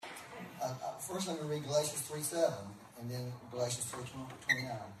first let me read Galatians 3:7 and then Galatians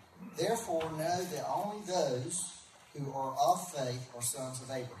 3:29. Therefore know that only those who are of faith are sons of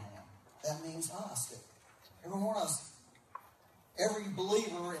Abraham. That means us. That every one of us, every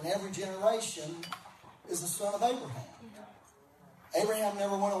believer in every generation is a son of Abraham. Abraham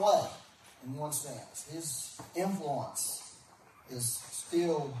never went away in one sense. His influence is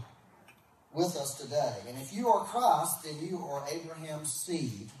still with us today. And if you are Christ, then you are Abraham's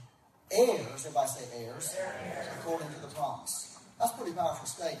seed. Heirs, everybody say heirs, according to the promise. That's a pretty powerful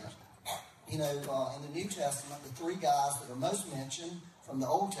statement. You know, in the New Testament, the three guys that are most mentioned from the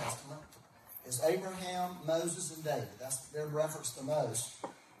Old Testament is Abraham, Moses, and David. They're referenced the most.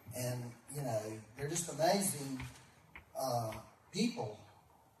 And, you know, they're just amazing people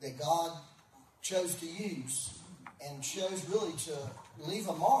that God chose to use and chose really to leave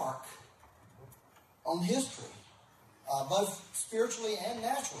a mark on history, both spiritually and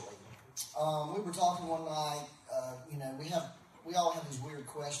naturally. We were talking one night, you know, we all have these weird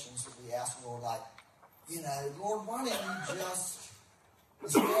questions that we ask the Lord, like, you know, Lord, why didn't you just,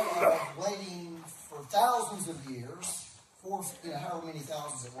 instead of waiting for thousands of years, for, you know, however many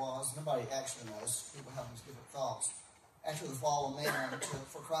thousands it was, nobody actually knows, people have these different thoughts, after the fall of man,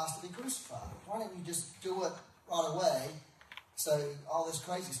 for Christ to be crucified? Why didn't you just do it right away so all this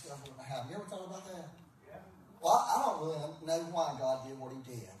crazy stuff wouldn't happen? You ever thought about that? Yeah. Well, I don't really know why God did what he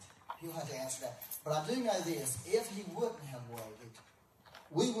did. You'll have to answer that. But I do know this. If he wouldn't have waited,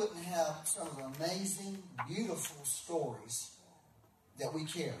 we wouldn't have some of the amazing, beautiful stories that we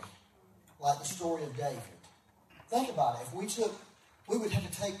carry, like the story of David. Think about it. If we would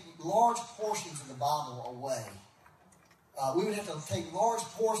have to take large portions of the Bible away. We would have to take large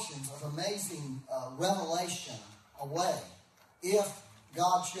portions of amazing revelation away if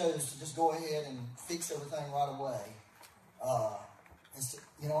God chose to just go ahead and fix everything right away.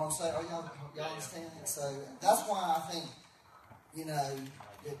 You know what I'm saying? Y'all understand? So that's why I think, you know,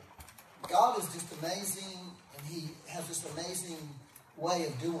 that God is just amazing, and he has this amazing way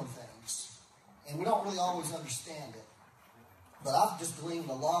of doing things. And we don't really always understand it. But I've just gleaned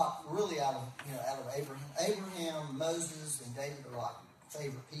a lot, really, out of Abraham. Abraham, Moses, and David are like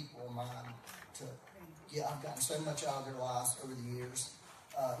favorite people of mine. I've gotten so much out of their lives over the years.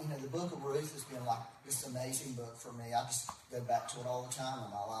 You know, the book of Ruth has been like this amazing book for me. I just go back to it all the time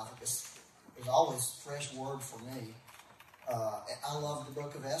in my life. There's always fresh word for me. I love the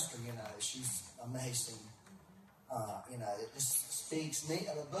book of Esther. You know, she's amazing. You know, it just speaks. The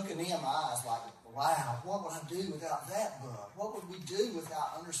book of Nehemiah is like, wow, what would I do without that book? What would we do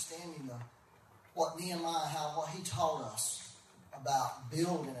without understanding what Nehemiah, what he taught us about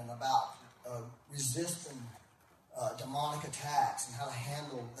building and about resisting demonic attacks and how to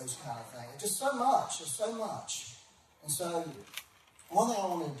handle those kind of things. Just so much. There's so much. And so, one thing I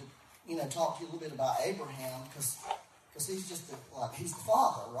wanted to, you know, talk to you a little bit about Abraham, because he's just he's the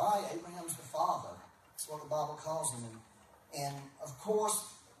father, right? Abraham's the father. That's what the Bible calls him. And of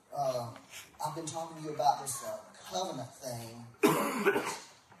course, I've been talking to you about this covenant thing.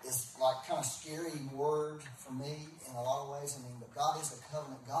 It's like kind of scary word for me in a lot of ways. I mean, but God is a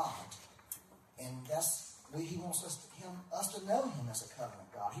covenant God, and he wants us to know him as a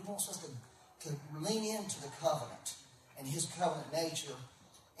covenant God. He wants us to lean into the covenant and his covenant nature.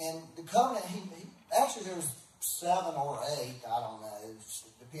 And the covenant, actually there's 7 or 8, I don't know.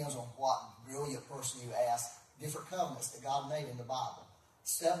 It depends on what brilliant person you ask. Different covenants that God made in the Bible.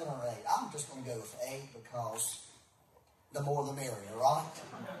 7 or 8. I'm just going to go with 8 because the more the merrier, right?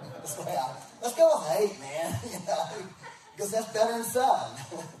 Let's go with 8, man. You know, because that's better than 7.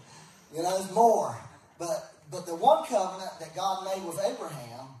 You know, there's more. But the one covenant that God made with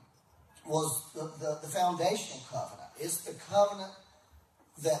Abraham was the foundational covenant. It's the covenant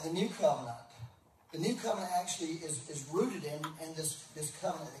that the new covenant actually is rooted in this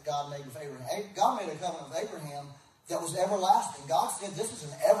covenant that God made with Abraham. God made a covenant with Abraham that was everlasting. God said this is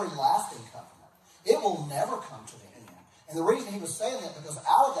an everlasting covenant. It will never come to the end. And the reason he was saying that, because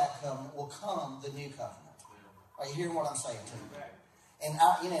out of that covenant will come the new covenant. Are you hearing what I'm saying to you? And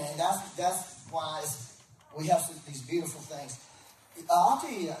and that's why we have these beautiful things. I'll tell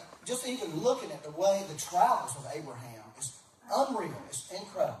you, just even looking at the way the travels of Abraham is unreal. It's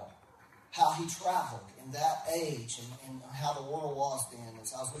incredible how he traveled in that age and how the world was then.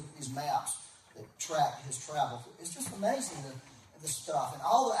 As I was looking at these maps that track his travel, it's just amazing the stuff and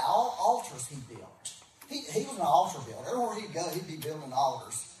all the altars he built. He was an altar builder. Everywhere he'd go, he'd be building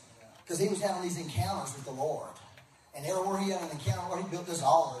altars because he was having these encounters with the Lord. And everywhere he had an encounter, he built this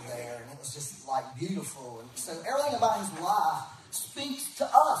altar there, and it was just like beautiful. And so everything about his life speaks to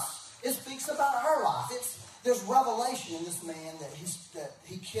us. It speaks about our life. there's revelation in this man that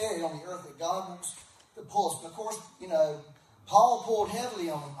he carried on the earth that God wants to pull us. And of course, Paul pulled heavily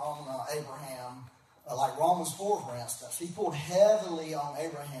on Abraham, like Romans 4, for instance. He pulled heavily on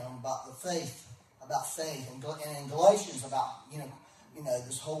Abraham about faith, and in Galatians about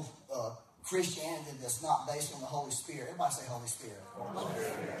this whole Christianity that's not based on the Holy Spirit. Everybody say Holy Spirit.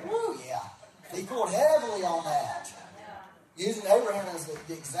 Woo, yeah. He pulled heavily on that, using Abraham as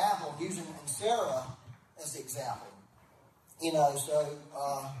the example, using Sarah as the example. So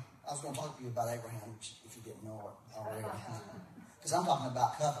I was going to talk to you about Abraham, if you didn't know it already, because I'm talking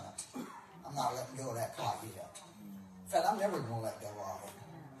about covenant. I'm not letting go of that quite yet. In fact, I'm never going to let go of it.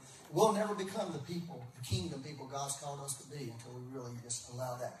 We'll never become the kingdom people God's called us to be until we really just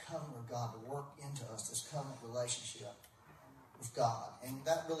allow that covenant of God to work into us, this covenant relationship with God. And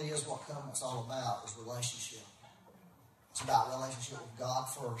that really is what covenant's all about, is relationship. It's about relationship with God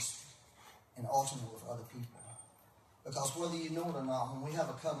first and ultimately with other people. Because whether you know it or not, when we have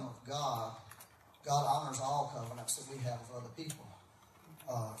a covenant with God, God honors all covenants that we have with other people.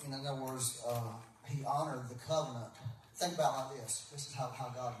 In other words, he honored the covenant. Think about it like this. This is how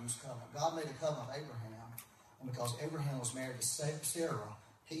God used covenant. God made a covenant with Abraham, and because Abraham was married to Sarah,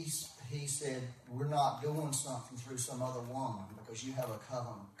 he said, we're not doing something through some other woman because you have a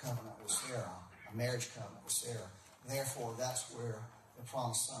covenant with Sarah, a marriage covenant with Sarah. Therefore, that's where the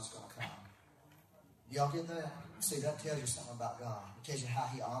promised son's going to come. Y'all get that? See, that tells you something about God. It tells you how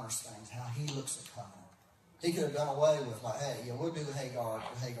he honors things, how he looks at covenant. He could have done away with, like, hey, yeah, we'll do the Hagar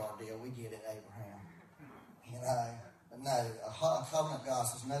deal. We get it, Abraham. But no, a covenant God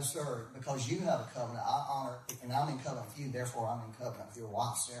says, no, sir, because you have a covenant, I honor, and I'm in covenant with you, therefore I'm in covenant with your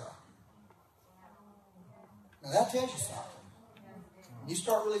wife, Sarah. Now, that tells you something. You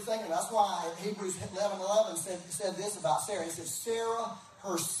start really thinking, that's why Hebrews 11:11 said this about Sarah. He said, Sarah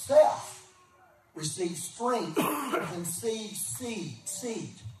herself received strength and conceived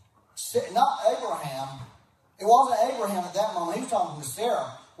seed. Not Abraham. It wasn't Abraham at that moment. He was talking to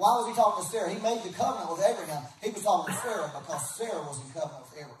Sarah. Why was he talking to Sarah? He made the covenant with Abraham. He was talking to Sarah because Sarah was in covenant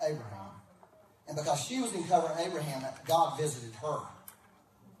with Abraham. And because she was in covenant with Abraham, God visited her.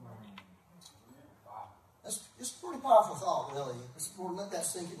 It's a pretty powerful thought, really. Let that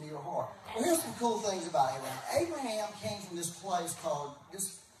sink into your heart. Well, here's some cool things about Abraham. Abraham came from this place called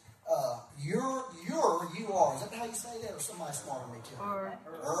you are. Is that how you say that? Or somebody smarter than me too?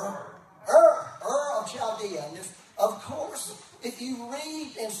 Ur of Chaldea. And of course, if you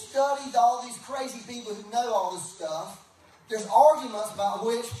read and study all these crazy people who know all this stuff, there's arguments about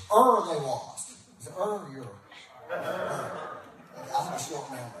which Ur they was. Is it Ur or Ur? I have a short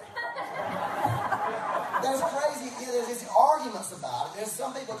memory. There's crazy, there's arguments about it. There's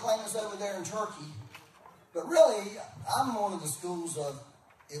some people claim it's over there in Turkey. But really, I'm one of the schools of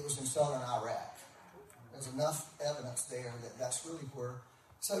it was in southern Iraq. There's enough evidence there that that's really where.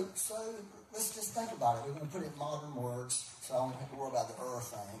 So let's just think about it. We're going to put it in modern words, so I don't have to worry about the Ur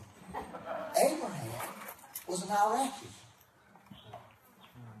thing. Abraham was an Iraqi.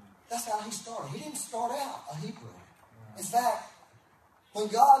 That's how he started. He didn't start out a Hebrew. In fact, when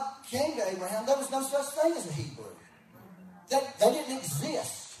God came to Abraham, there was no such thing as a Hebrew. They didn't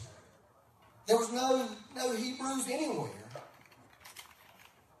exist. There was no Hebrews anywhere.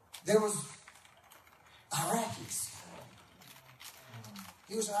 There was Iraqis.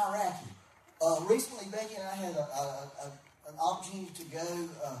 He was an Iraqi. Recently, Becky and I had an opportunity to go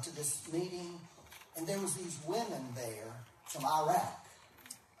to this meeting, and there was these women there from Iraq.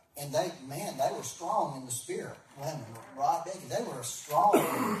 And they were strong in the spirit. Women, right, Becky? They were strong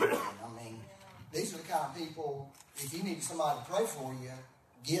women. I mean, these are the kind of people, if you need somebody to pray for you,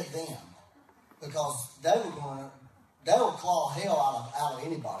 get them. Because they will claw hell out of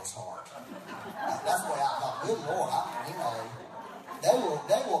anybody's heart. That's the way I thought. Good Lord,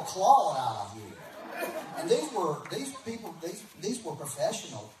 they will claw it out of you. And these were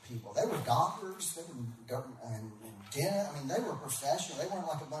professional people. They were doctors. They were they were professional. They weren't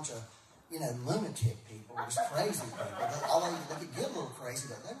like a bunch of lunatic people, just crazy people. Although they could get a little crazy,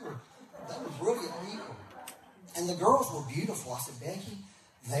 but they were brilliant people. And the girls were beautiful. I said, Becky,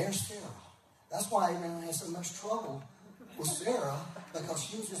 there's Sarah. That's why Abraham had so much trouble with Sarah, because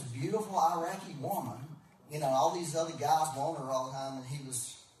she was this beautiful Iraqi woman. All these other guys wanted her all the time, and he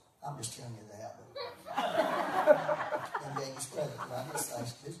was, I'm just telling you that, but and gave his credit. But I just say,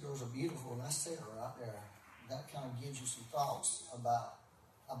 these girls are beautiful, and that's Sarah right there. That kind of gives you some thoughts about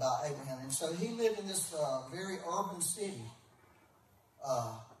Abraham. And so he lived in this very urban city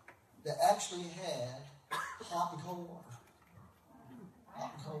that actually had hot and cold water.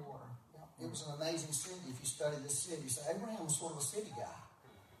 Hot and cold water. It was an amazing city if you study this city. So Abraham was sort of a city guy.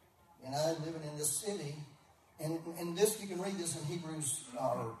 Living in this city And this, you can read this in Hebrews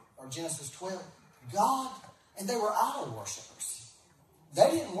or Genesis 12. God, and they were idol worshipers. They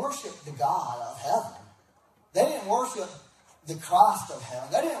didn't worship the God of heaven. They didn't worship the Christ of heaven.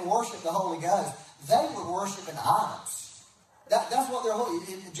 They didn't worship the Holy Ghost. They were worshiping idols. That's what they're holy.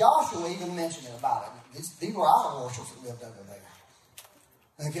 Joshua even mentioned it about it. These were idol worshipers that lived over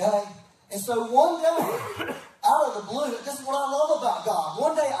there. Okay? And so one day, out of the blue, this is what I love about God.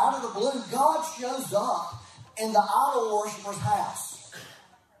 One day, out of the blue, God shows up in the idol worshiper's house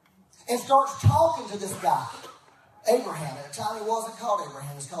and starts talking to this guy, Abraham. At the time, he wasn't called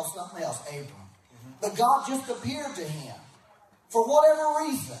Abraham. He was called something else, Abram. But God just appeared to him for whatever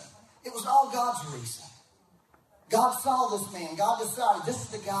reason. It was all God's reason. God saw this man. God decided, this is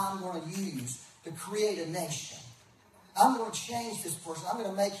the guy I'm going to use to create a nation. I'm going to change this person. I'm going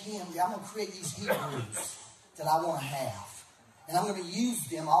to make him, I'm going to create these Hebrews that I want to have. And I'm going to use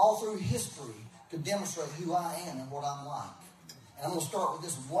them all through history to demonstrate who I am and what I'm like. And I'm going to start with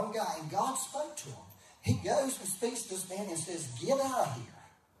this one guy. And God spoke to him. He goes and speaks to this man and says, get out of here.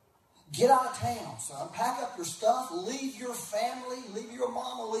 Get out of town, son. Pack up your stuff. Leave your family. Leave your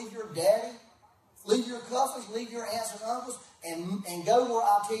mama. Leave your daddy. Leave your cousins. Leave your aunts and uncles. And go where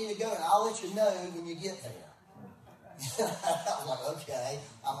I tell you to go. And I'll let you know when you get there. I was like, okay.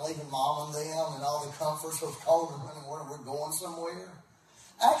 I'm leaving mom and them and all the comforts of cold and running where we're going somewhere.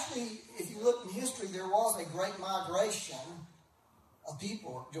 Actually, if you look in history, there was a great migration of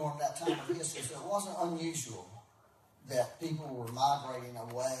people during that time of history. So it wasn't unusual that people were migrating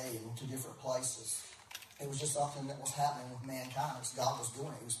away into different places. It was just something that was happening with mankind. As God was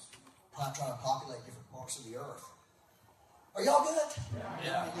doing it. He was trying to populate different parts of the earth. Are y'all good?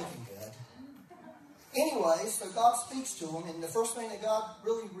 Yeah. You're looking good. Anyway, so God speaks to him, and the first thing that God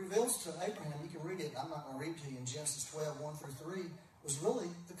really reveals to Abraham, you can read it, I'm not going to read it to you, in Genesis 12, 1 through 3, was really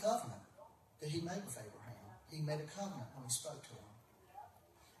the covenant that he made with Abraham. He made a covenant when he spoke to him.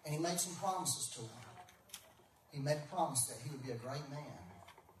 And he made some promises to him. He made a promise that he would be a great man,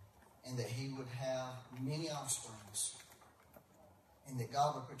 and that he would have many offsprings, and that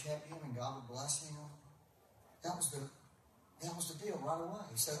God would protect him, and God would bless him. That was the deal right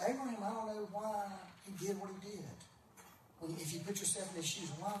away. So Abraham, I don't know why he did what he did. If you put yourself in his shoes,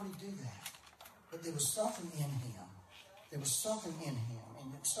 why would he do that? But there was something in him. There was something in him,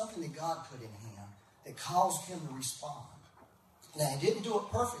 and it's something that God put in him that caused him to respond. Now, he didn't do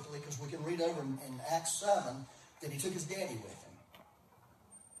it perfectly, because we can read over in Acts 7 that he took his daddy with him.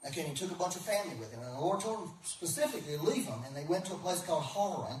 Okay, and he took a bunch of family with him. And the Lord told him specifically to leave them, and they went to a place called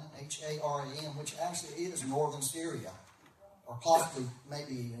Haran, Haran, which actually is northern Syria, or possibly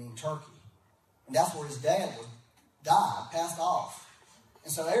maybe even in Turkey. And that's where his dad died, passed off.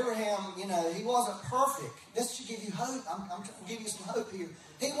 And so Abraham, he wasn't perfect. This should give you hope. I'm trying to give you some hope here.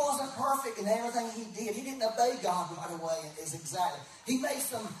 He wasn't perfect in everything he did. He didn't obey God right away. He made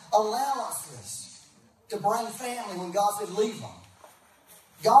some allowances to bring family when God said leave them.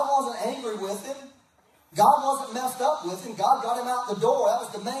 God wasn't angry with him. God wasn't messed up with him. God got him out the door. That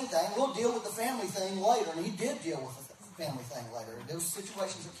was the main thing. We'll deal with the family thing later. And he did deal with the family thing later. There were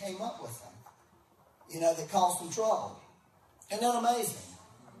situations that came up with him, that caused some trouble. Isn't that amazing?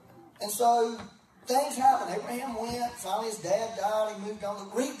 And so things happened. Abraham went. Finally, his dad died. He moved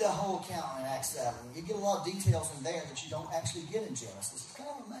on. Read the whole account in Acts 7. You get a lot of details in there that you don't actually get in Genesis. It's kind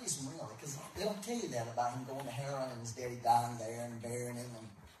of amazing, really, because they don't tell you that about him going to Haran and his daddy dying there and burying him,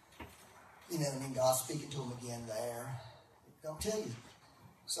 and then God speaking to him again there. They don't tell you.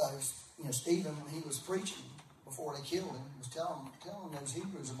 So, Stephen, when he was preaching before they killed him, was telling those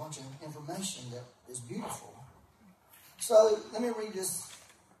Hebrews a bunch of information that is beautiful. So let me read this.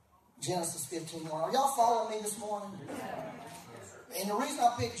 Genesis 15:1. Are y'all following me this morning? And the reason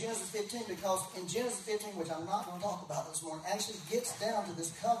I picked Genesis 15, because in Genesis 15, which I'm not going to talk about this morning, actually gets down to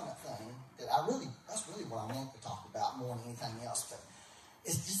this covenant thing that that's really what I want to talk about more than anything else. But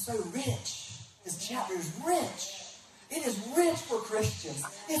it's just so rich. This chapter is rich. It is rich for Christians.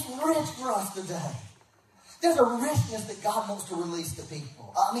 It's rich for us today. There's a richness that God wants to release to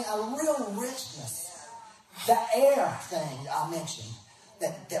people. I mean, a real richness. That air thing I mentioned,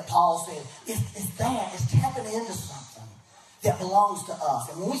 that Paul said, it's tapping into something that belongs to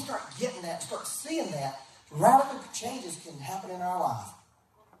us. And when we start getting that, start seeing that, radical changes can happen in our life.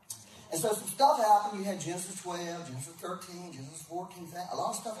 And so some stuff happened. You had Genesis 12, Genesis 13, Genesis 14. A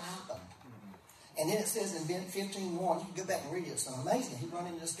lot of stuff happened. And then it says in 15:1, you can go back and read it. It's amazing. He run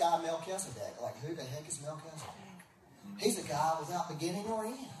into this guy Melchizedek. Like, who the heck is Melchizedek? He's a guy without beginning or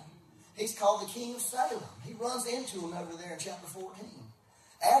end. He's called the King of Salem. He runs into him over there in chapter 14.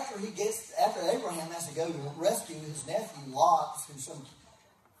 After Abraham has to go to rescue his nephew Lot, who's some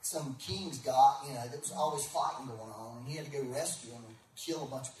some king's got, there was always fighting going on, and he had to go rescue him and kill a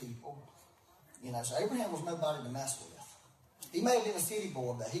bunch of people. So Abraham was nobody to mess with. He may have been a city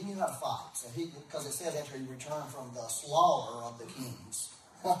boy, but he knew how to fight. So because it says after he returned from the slaughter of the kings.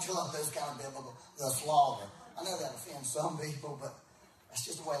 I love those kind of biblical, the slaughter. I know that offends some people, but that's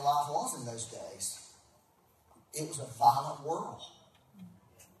just the way life was in those days. It was a violent world.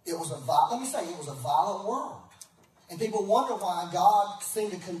 It was a violent world. And people wonder why God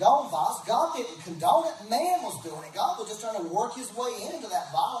seemed to condone violence. God didn't condone it. Man was doing it. God was just trying to work his way into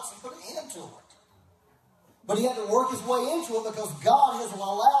that violence and put an end to it. But he had to work his way into it because God has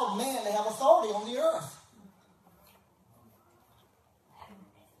allowed man to have authority on the earth.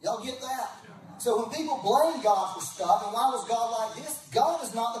 Y'all get that? So when people blame God for stuff, and why was God like this? God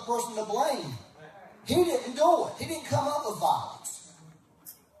is not the person to blame. He didn't do it. He didn't come up with violence.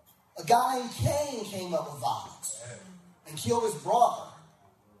 A guy named Cain came up with violence and killed his brother.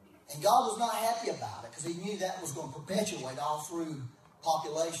 And God was not happy about it because he knew that was going to perpetuate all through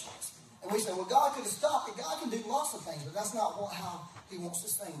populations. And we say, well, God could have stopped it. God can do lots of things, but that's not how he wants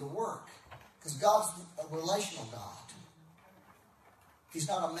this thing to work. Because God's a relational God. He's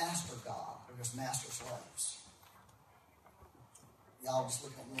not a master God. They're just master slaves. Y'all just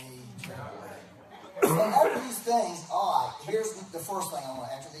look at me. So after these things, all right, here's the first thing I want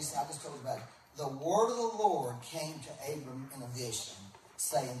to, after these, I just told you about it. The word of the Lord came to Abram in a vision,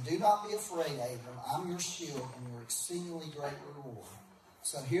 saying, do not be afraid, Abram. I'm your shield and your exceedingly great reward.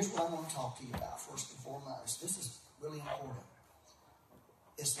 So here's what I want to talk to you about, first and foremost. This is really important.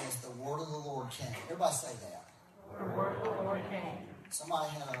 It says, the word of the Lord came. Everybody say that. The word of the Lord came. Somebody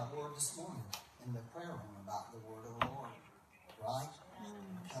had a word this morning in the prayer room about the word of the Lord, right?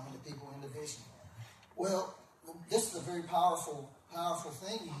 Coming to people in the vision. Well, this is a very powerful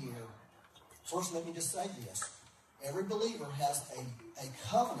thing here. First, let me just say this. Every believer has a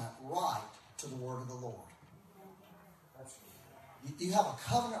covenant right to the word of the Lord. You have a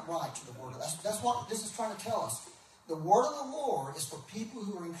covenant right to the word. That's what this is trying to tell us. The word of the Lord is for people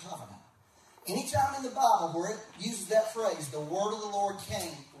who are in covenant. Anytime in the Bible where it uses that phrase, the word of the Lord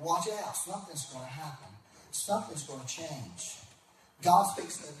came, watch out. Something's going to happen. Something's going to change. God's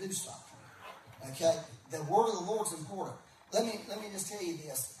fixing to do something. Okay? The word of the Lord's important. Let me just tell you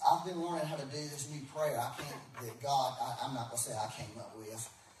this. I've been learning how to do this new prayer. I'm not going to say I came up with.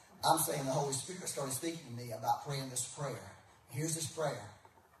 I'm saying the Holy Spirit started speaking to me about praying this prayer. Here's this prayer.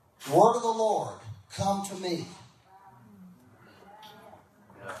 Word of the Lord, come to me.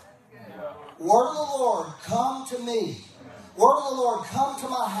 Word of the Lord, come to me. Word of the Lord, come to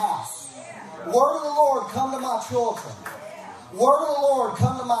my house. Word of the Lord, come to my children. Word of the Lord,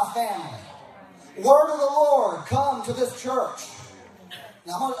 come to my family. Word of the Lord, come to this church.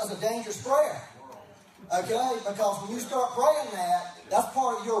 Now, that's a dangerous prayer. Okay? Because when you start praying that, that's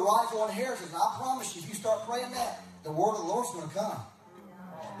part of your rightful inheritance. And I promise you, if you start praying that, the word of the Lord's going to come.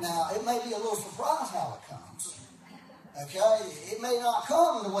 Now, it may be a little surprise how it comes. Okay? It may not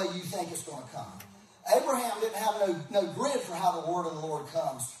come the way you think it's going to come. Abraham didn't have no grid for how the word of the Lord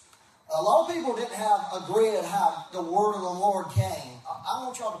comes. A lot of people didn't have a grid how the word of the Lord came. I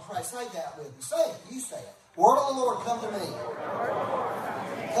want y'all to pray. Say that with me. Say it. You say it. Word of the Lord, come to me.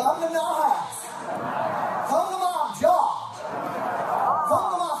 Come to my house. Come to my job. Come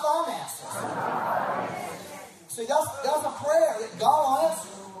to my finances. See, that's a prayer that God will answer.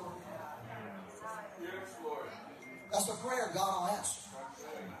 That's a prayer God will answer.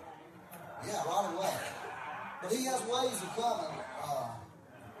 Yeah, right away. But he has ways of coming.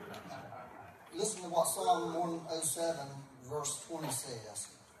 Listen to what Psalm 107 verse 20 says.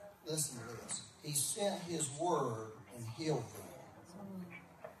 Listen to this. He sent his word and healed them.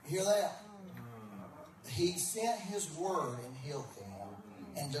 You hear that? He sent his word and healed them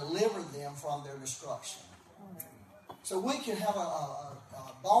and delivered them from their destruction. So we can have a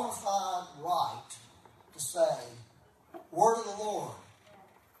bona fide right to say, word of the Lord,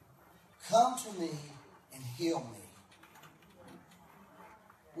 come to me and heal me.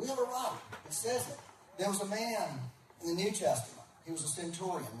 We have a right. It says it. There was a man in the New Testament. He was a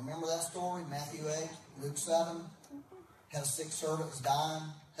centurion. Remember that story? Matthew 8, Luke 7. Had a sick servant was dying.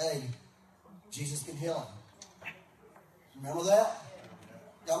 Hey, Jesus can heal him. Remember that?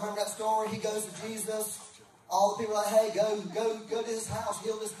 Y'all remember that story? He goes to Jesus. All the people are like, hey, go to his house.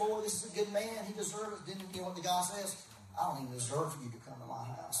 Heal this boy. This is a good man. He deserves it. Didn't you know what the guy says? I don't even deserve for you to come to my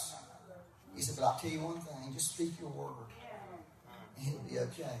house. He said, but I'll tell you one thing. Just speak your word. And he'll be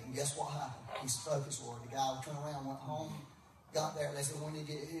okay. And guess what happened? He spoke his word. The guy would turn around, went home, got there. They said, when did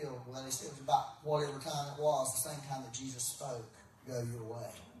you get healed? Well, they said it was about whatever time it was, the same time that Jesus spoke. Go your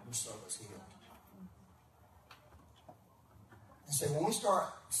way. Your servant's healed. And so when we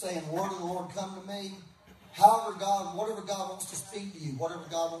start saying, word of the Lord come to me, whatever God wants to speak to you, whatever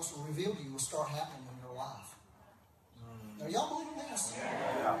God wants to reveal to you will start happening in your life. Now, y'all believe in this?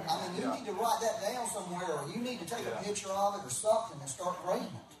 Yeah. I mean, you need to write that down somewhere, or you need to take a picture of it or something and start praying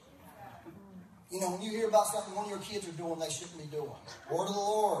it. You know, when you hear about something one of your kids are doing they shouldn't be doing, word of the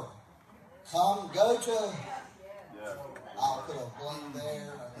Lord, go to, I'll put a blank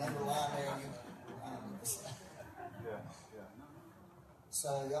there, an underline there. So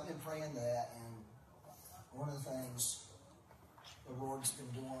I've been praying that, and one of the things the Lord's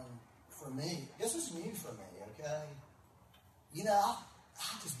been doing for me, this is new for me, okay? You know,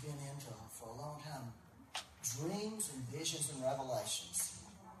 I've just been into, for a long time, dreams and visions and revelations.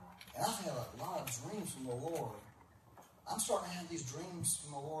 And I've had a lot of dreams from the Lord. I'm starting to have these dreams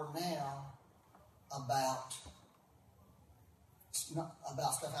from the Lord now about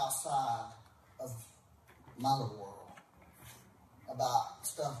stuff outside of my little world. About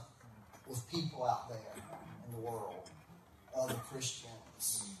stuff with people out there in the world, other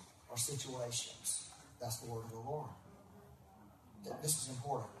Christians or situations. That's the word of the Lord. This is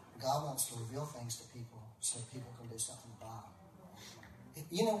important. God wants to reveal things to people so people can do something about it.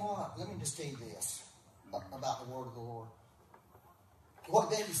 You know what? Let me just tell you this about the word of the Lord. What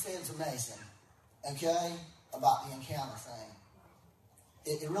David said is amazing, okay, about the encounter thing.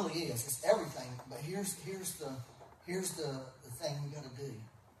 It really is. It's everything. But here's the thing we got to do.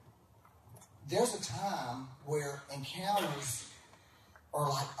 There's a time where encounters are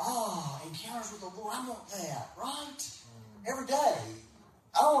like, encounters with the Lord. I want that, right? Every day.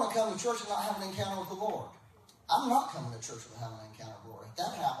 I don't want to come to church and not have an encounter with the Lord. I'm not coming to church without having an encounter with the Lord. If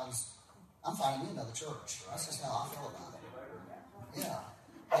that happens, I'm finding me another church. That's just how I feel about it. Yeah.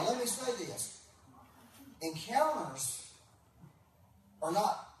 But let me say this. Encounters are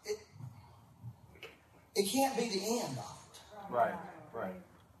not, it can't be the end of it. Right.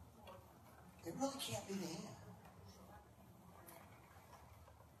 It really can't be the end.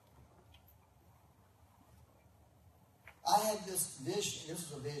 I had this vision, this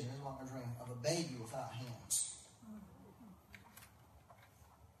was a vision, this was my dream, of a baby without hands.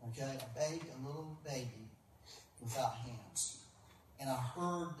 Okay, a little baby without hands. And I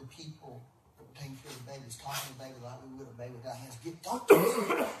heard the people that were taking care of the babies talking to the baby like we would a baby without hands. Don't do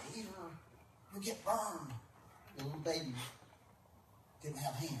it, you'll get burned. The little baby didn't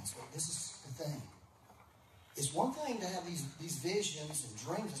have hands. But this is the thing. It's one thing to have these visions and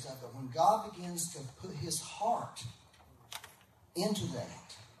dreams and stuff, but when God begins to put his heart into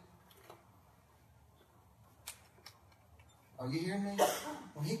that. Are you hearing me?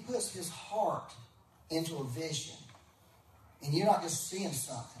 When he puts his heart into a vision, and you're not just seeing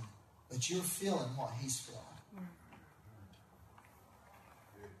something, but you're feeling what he's feeling.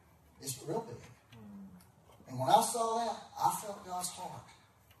 It's real big. And when I saw that, I felt God's heart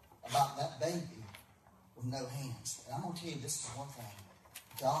about that baby with no hands. And I'm going to tell you, this is one thing.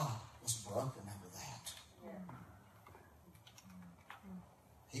 God was broken over that.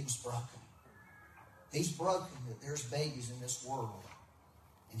 He was broken. He's broken that there's babies in this world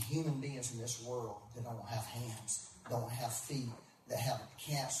and human beings in this world that don't have hands, don't have feet, that have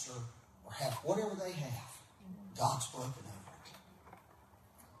cancer or have whatever they have. God's broken over it.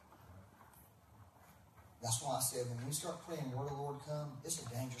 That's why I said when we start praying, Word of the Lord come, it's a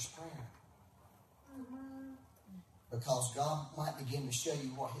dangerous prayer. Because God might begin to show you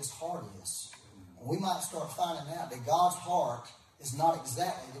what his heart is. And we might start finding out that God's heart is not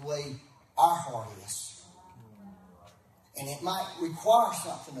exactly the way our heart is. And it might require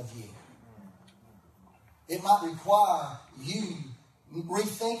something of you. It might require you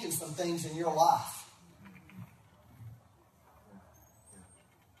rethinking some things in your life.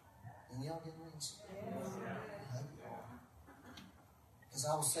 And y'all get this? Because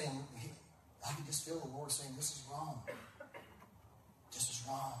I was saying, I could just feel the Lord saying, this is wrong. This is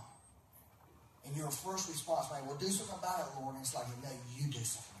wrong. And your first response might, well, do something about it, Lord. And it's like, no, you do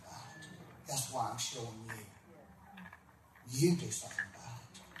something about it. That's why I'm showing you. You do something about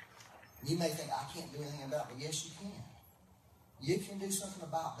it. You may think, I can't do anything about it. But yes, you can. You can do something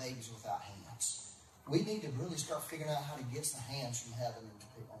about babies without hands. We need to really start figuring out how to get some hands from heaven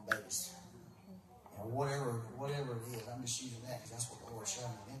on babies. You know, whatever it is. I'm just using that because that's what the Lord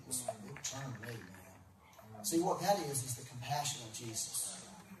showed me. It turned me, man. See, what that is the compassion of Jesus.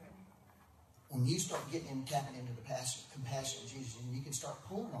 When you start tapping into the compassion of Jesus, and you can start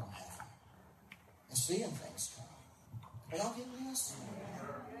pulling on heaven and seeing things come. Are y'all getting this?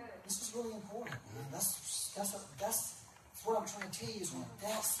 This is really important, man. That's what I'm trying to tell you is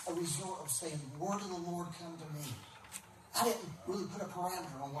that's a result of saying, Word of the Lord come to me. I didn't really put a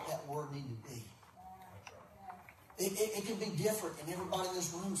parameter on what that word needed to be. It can be different in everybody in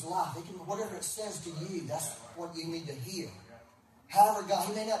this room's life. Whatever it says to you, that's what you need to hear. However, God,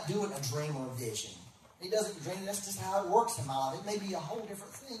 He may not do it in a dream or a vision. He doesn't dream. That's just how it works in my life. It may be a whole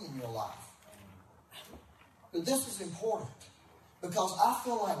different thing in your life. But this is important because I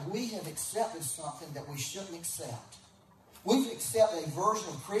feel like we have accepted something that we shouldn't accept. We've accepted a version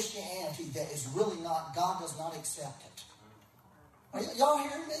of Christianity that is really not, God does not accept it. Are y'all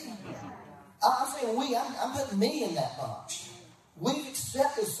hearing me? I'm saying we, I'm putting me in that bunch. We've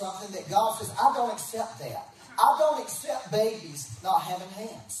accepted something that God says, I don't accept that. I don't accept babies not having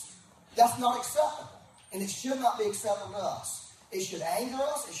hands. That's not acceptable. And it should not be acceptable to us. It should anger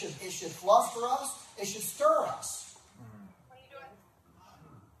us. It should fluster us. It should stir us.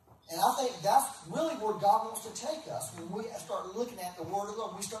 And I think that's really where God wants to take us. When we start looking at the Word of the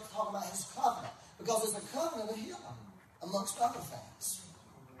Lord, we start talking about His covenant. Because it's a covenant of healing, amongst other things.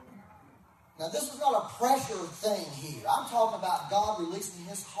 Now, this is not a pressure thing here. I'm talking about God releasing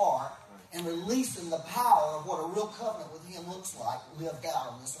His heart and releasing the power of what a real covenant with Him looks like lived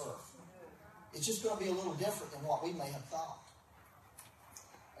out on this earth. It's just going to be a little different than what we may have thought.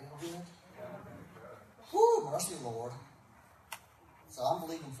 Are you good? Whew, mercy, Lord. So I'm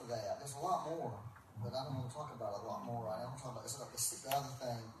believing for that. There's a lot more, but I don't want to talk about it a lot more right now. I'm talking about this, the other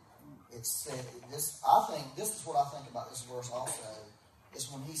thing. It said this. I think this is what I think about this verse also.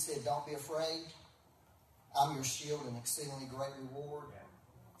 Is when He said, "Don't be afraid. I'm your shield and exceedingly great reward."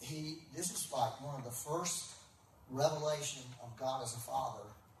 This is like one of the first revelation of God as a Father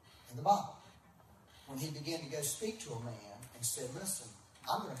in the Bible. When He began to go speak to a man and said, "Listen,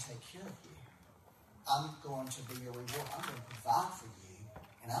 I'm going to take care of you. I'm going to be your reward. I'm going to provide for you,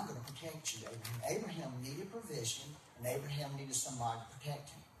 and I'm going to protect you." Abraham needed provision, and Abraham needed somebody to protect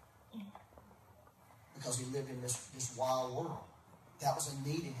him because he lived in this wild world. That was a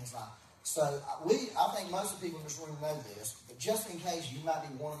need in his life. So I think most of the people in this room know this, but just in case you might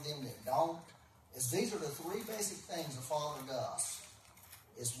be one of them that don't, is these are the three basic things a father does.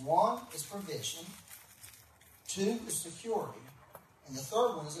 Is one is provision, two is security, and the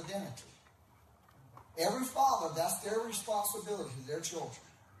third one is identity. Every father, that's their responsibility to their children,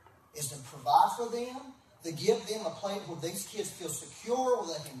 is to provide for them, to give them a place where these kids feel secure,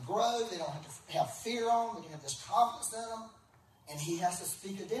 where they can grow, they don't have to have fear on them, they can have this confidence in them, and He has to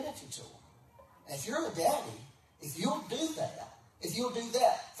speak identity to them. And if you're a daddy, if you'll do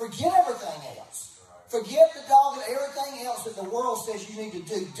that, forget everything else. Forget the dog and everything else that the world says you need to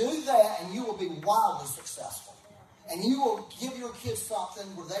do. Do that, and you will be wildly successful. And you will give your kids something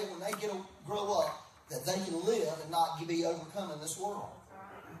where when they grow up, that they can live and not be overcome in this world.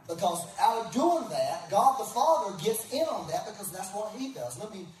 Because out of doing that, God the Father gets in on that because that's what He does.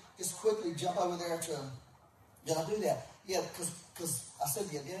 Let me just quickly jump over there to, did I do that? Yeah, because I said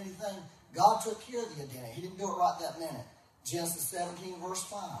the identity thing. God took care of the identity. He didn't do it right that minute. Genesis 17, verse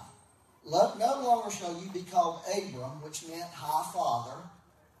 5. No longer shall you be called Abram, which meant high father,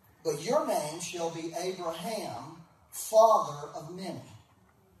 but your name shall be Abraham, father of many.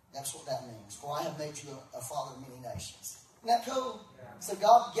 That's what that means. For I have made you a father of many nations. Isn't that cool? Yeah. So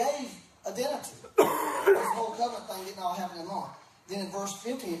God gave identity. This whole covenant thing didn't all happen in a moment. Then in verse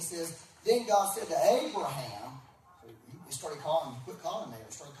 15 it says, then God said to Abraham, He started calling him, quit calling him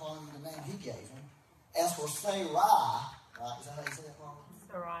Abraham, started calling him the name He gave him. As for Sarai, right? Is that how you say that, Mom?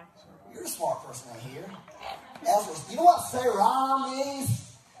 Sarai. You're a smart person out here. As for, you know what Sarai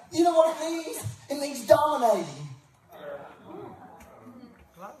means? You know what it means? It means dominating.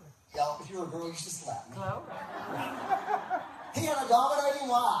 Y'all, if you're a girl, you should slap me. Hello? He had a dominating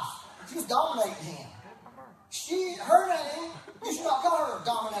wife. She was dominating him. Her name, you should not call her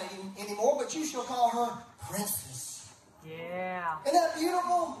dominating anymore, but you shall call her princess. Yeah. Isn't that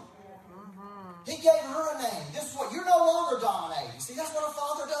beautiful? Mm-hmm. He gave her a name. This is what, you're no longer dominating. See, that's what a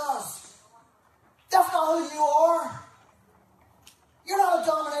father does. That's not who you are. You're not a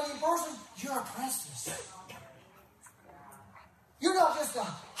dominating person. You're a princess. You're not just a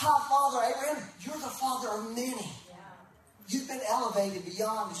high father, Abraham. You're the father of many. You've been elevated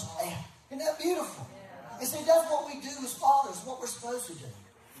beyond this. Isn't that beautiful? And see, that's what we do as fathers, what we're supposed to do.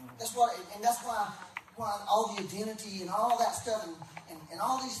 That's why all the identity and all that stuff and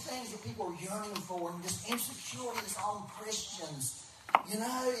all these things that people are yearning for, and this insecurity that's on Christians, you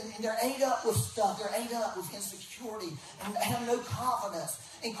know, and they're ate up with stuff. They're ate up with insecurity and have no confidence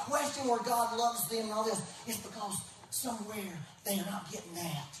and question where God loves them and all this. It's because somewhere they are not getting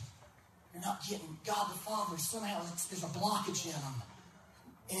that. They're not getting God the Father. Somehow there's a blockage in them.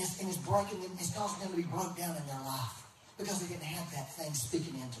 And it's breaking them. It's causing them to be broke down in their life because they didn't have that thing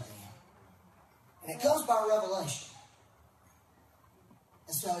speaking into them. And it comes by revelation.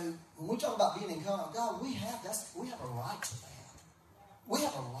 And so when we talk about being in covenant with God, we have a right to that. We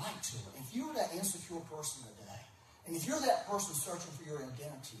have a right to it. If you're that insecure person today, and if you're that person searching for your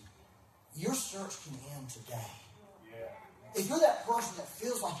identity, your search can end today. If you're that person that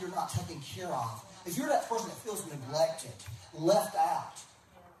feels like you're not taken care of, if you're that person that feels neglected, left out,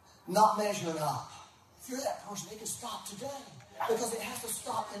 not measuring up, if you're that person, it can stop today. Because it has to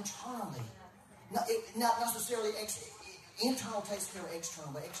stop internally. Not necessarily internal takes care of external,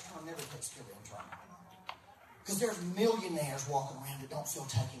 but external never takes care of internal. Because there's millionaires walking around that don't feel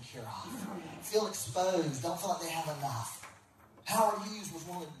taken care of, feel exposed, don't feel like they have enough. Howard Hughes was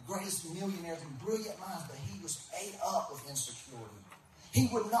one of the greatest millionaires and brilliant minds, but he was ate up with insecurity. He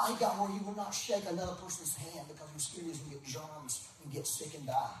got where he would not shake another person's hand because he was scared he was going to get germs and get sick and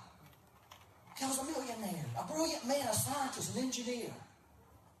die. He was a millionaire, a brilliant man, a scientist, an engineer.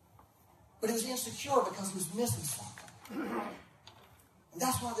 But he was insecure because he was missing something. And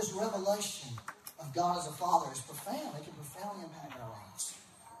that's why this revelation of God as a Father is profound. It can profoundly impact our lives.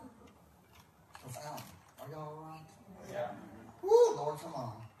 Profound. Are y'all all right? Yeah. Woo, Lord, come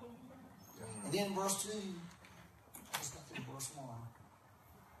on. And then verse 2. Let's go through verse 1.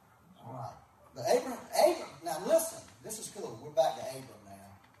 All right. But Abram, now listen. This is cool. We're back to Abram now.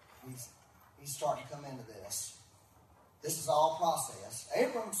 He's starting to come into this. This is all process.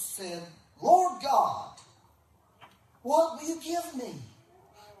 Abram said, Lord God, what will you give me?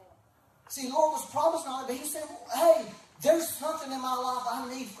 See, the Lord was promising on it, but he said, hey, there's something in my life I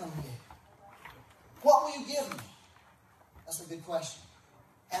need from you. What will you give me? That's a good question.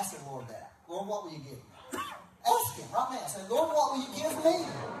 Ask the Lord that. Lord, what will you give me? Ask him right now. Say, Lord, what will you give me?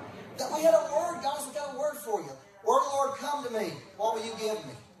 That we had a word. God has got a word for you. Word of the Lord, come to me. What will you give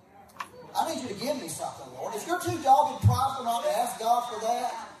me? I need you to give me something, Lord. If you're too dogged and prideful not to ask God for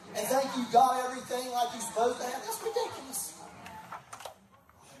that and think you got everything like you're supposed to have, that's ridiculous.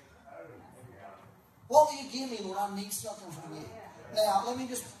 What will you give me, Lord? I need something from you. Now, let me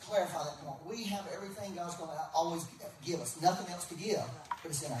just clarify that point. We have everything God's going to always give us. Nothing else to give,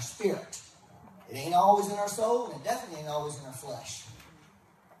 but it's in our spirit. It ain't always in our soul, and it definitely ain't always in our flesh.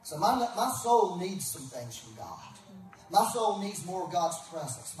 So my soul needs some things from God. My soul needs more of God's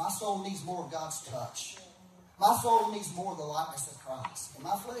presence. My soul needs more of God's touch. My soul needs more of the likeness of Christ. And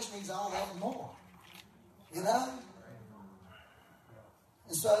my flesh needs all that and more. You know?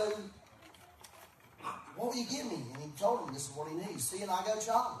 And so, what will you give me? And he told him this is what he needs. See, and I go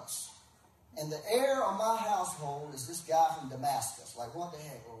childless. And the heir of my household is this guy from Damascus. Like, what the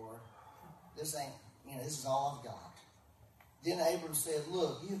heck, Lord? This is all I've got. Then Abram said,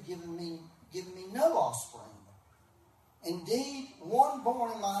 look, you have given me no offspring. Indeed, one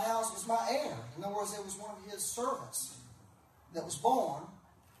born in my house is my heir. In other words, there was one of his servants that was born.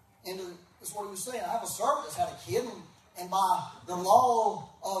 That's what he was saying. I have a servant that's had a kid, and by the law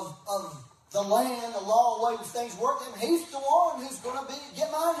of the land, the law, the way things work, and he's the one who's going to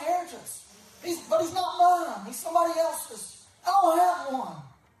get my inheritance. But he's not mine. He's somebody else's. I don't have one.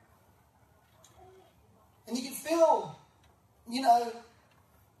 And you can feel,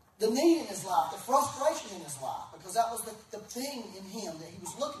 the need in his life, the frustration in his life, because that was the thing in him that he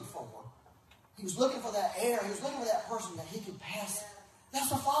was looking for. He was looking for that heir. He was looking for that person that he could pass.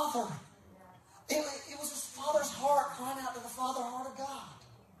 That's a father. It was his father's heart crying out to the father heart of God.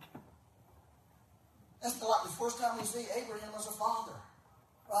 That's like the first time we see Abraham as a father,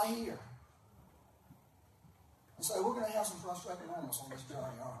 right here. And so we're going to have some frustrating moments on this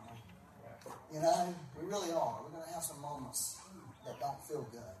journey, aren't we? We really are. We're going to have some moments that don't feel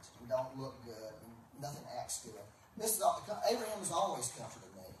good and don't look good and nothing acts good. Abraham has always comforted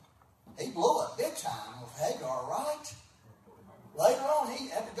me. He blew it big time with Hagar, right? Later on,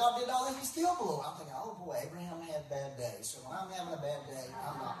 after God did all that, he still blew it. I'm thinking, oh boy, Abraham had bad days. So when I'm having a bad day,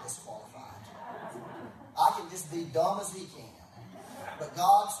 I'm not disqualified. I can just be dumb as he can. But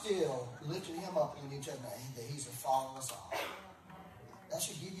God still lifted him up in the New Testament that he's a father of us all. That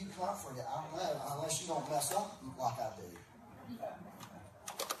should give you comfort. I don't know, unless you don't mess up like I do.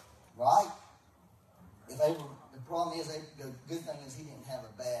 Right? The problem is, the good thing is he didn't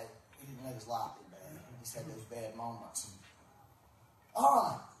let his life be bad. He just had those bad moments. All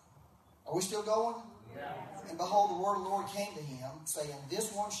right. Are we still going? Yeah. And behold, the word of the Lord came to him, saying,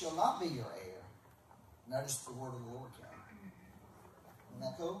 this one shall not be your heir. Notice the word of the Lord came. Isn't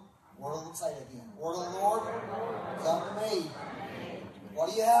that cool? Word of the Lord, say it again. Word of the Lord, come to me. What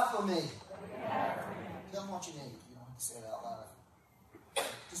do you have for me? Tell them what you need. You don't have to say it out loud.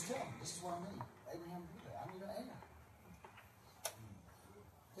 Just tell them, this is what I need. Abraham did that. I need an heir.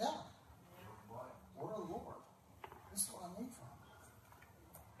 Yeah. Word of the Lord. This is what I need from him.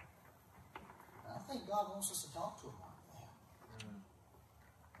 And I think God wants us to talk to him like that.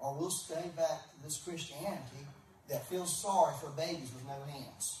 or we'll stay back to this Christianity that feels sorry for babies with no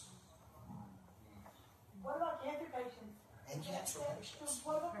hands. What about cancer patients? And cancer patients.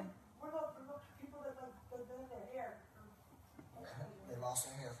 What about the people that lose their hair? They lost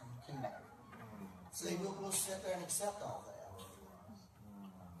their hair from chemo. See, we'll sit there and accept all that.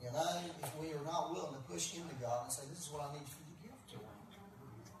 You know, if we are not willing to push into God and say, this is what I need for you to give to Him.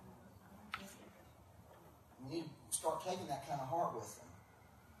 We need to start taking that kind of heart with them.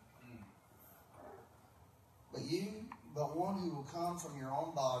 But one who will come from your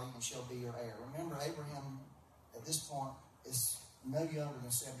own body and shall be your heir. Remember, Abraham, at this point, is no younger than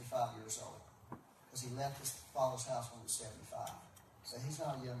 75 years old. Because he left his father's house when he was 75. So he's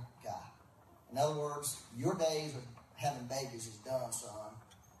not a young guy. In other words, your days of having babies is done, son.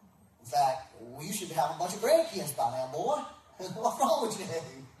 In fact, you should have a bunch of grandkids by now, boy. What's wrong with you?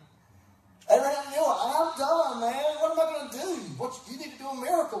 Abraham knew it. I'm done, man. What am I going to do? You need to do a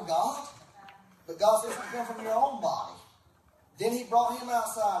miracle, God. But God says, you come from your own body. Then he brought him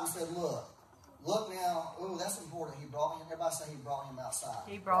outside and said, look now. Oh, that's important. He brought him. Everybody say he brought him outside.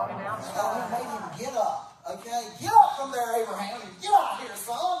 He brought him outside. He made him get up. Okay? Get up from there, Abraham. Get out here,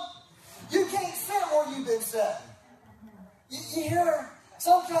 son. You can't sit where you've been sitting. You hear?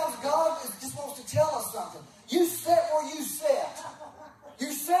 Sometimes God just wants to tell us something. You sit where you sit.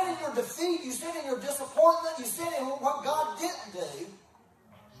 You sit in your defeat. You sit in your disappointment. You sit in what God didn't do.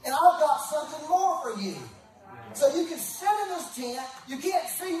 And I've got something more for you. So you can sit in this tent. You can't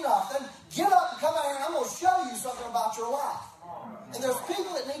see nothing. Get up and come out here and I'm going to show you something about your life. And there's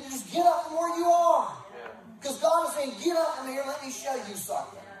people that need to just get up from where you are. Because God is saying, get up from here and let me show you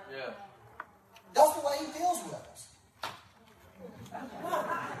something. Yeah. That's the way He deals with us.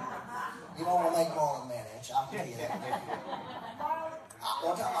 You don't want to make Marlon mad at you. I can tell you that.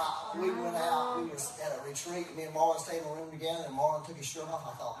 One time we went out, we were at a retreat, me and Marlon stayed in a room together, and Marlon took his shirt off.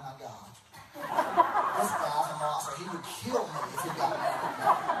 I thought, my God, this guy's a monster. He would kill me if he got mad at me.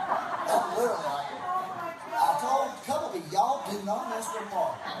 That's literally like, I told a couple of you, y'all do not mess with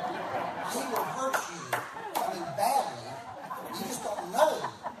Marlon. He will hurt you, badly. You just don't know.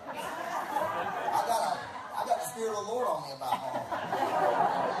 I got the Spirit of the Lord on me about Marlon.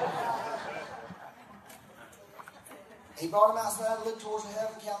 He brought him outside, looked towards the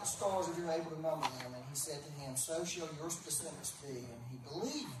heaven, count the stars if you're able to number them. And he said to him, so shall your descendants be. And he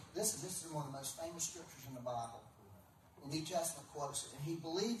believed. This is one of the most famous scriptures in the Bible. The New Testament quotes it. And he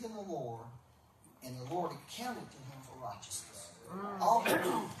believed in the Lord, and the Lord accounted to him for righteousness. All he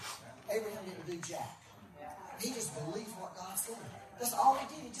did, Abraham didn't do jack. He just believed what God said. That's all he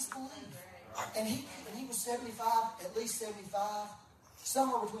did. He just believed. And he was 75, at least 75,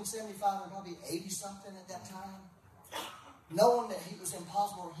 somewhere between 75 and probably 80-something at that time. Knowing that it was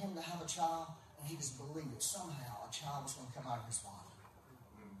impossible for him to have a child, and he just believed that somehow a child was going to come out of his body.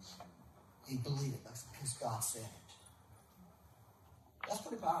 He believed it because God said it. That's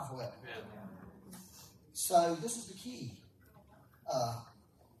pretty powerful, isn't it? Yeah. So this is the key.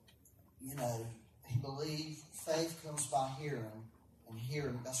 He believed faith comes by hearing, and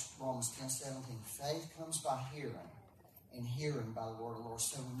hearing, that's Romans 10:17. Faith comes by hearing, and hearing by the word of the Lord.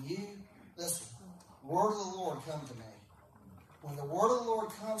 So when you, listen, word of the Lord come to me. When the word of the Lord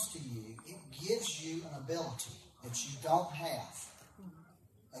comes to you, it gives you an ability that you don't have.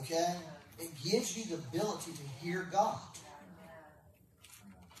 Okay? It gives you the ability to hear God.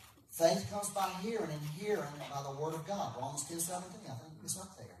 Faith comes by hearing, and hearing by the word of God. Romans 10:17, I think it's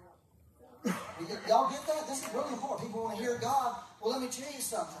up there. Y'all get that? This is really important. People want to hear God. Well, let me tell you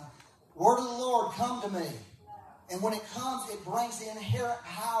something. Word of the Lord, come to me. And when it comes, it brings the inherent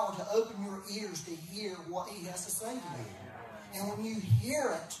power to open your ears to hear what He has to say to you. And when you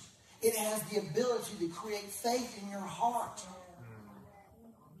hear it, it has the ability to create faith in your heart.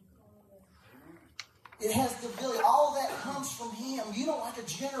 It has the ability. All that comes from Him. You don't have to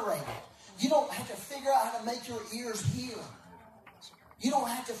generate it. You don't have to figure out how to make your ears hear. You don't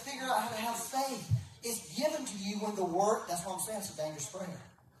have to figure out how to have faith. It's given to you when the word, that's what I'm saying, it's a dangerous prayer.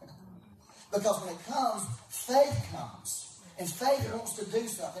 Because when it comes, faith comes. And faith wants to do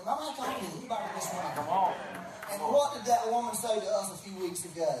something. I'm not talking to anybody this morning. Come on. And what did that woman say to us a few weeks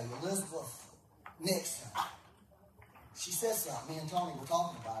ago? Elizabeth Nixon. She said something. Me and Tony were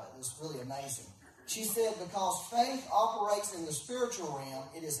talking about it. It was really amazing. She said, because faith operates in the spiritual realm,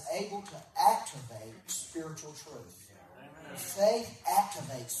 it is able to activate spiritual truth. Faith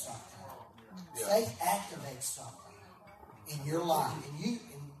activates something. Faith activates something in your life. And you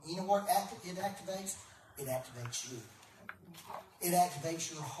know what it activates? It activates you. It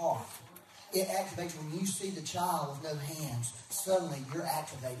activates your heart. It activates when you see the child with no hands. Suddenly you're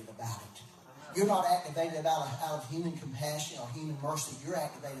activated about it. You're not activated out of human compassion or human mercy. You're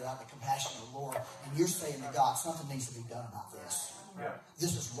activated out of the compassion of the Lord. And you're saying to God, something needs to be done about this. Yeah.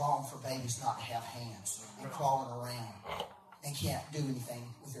 This is wrong for babies not to have hands and crawling around and can't do anything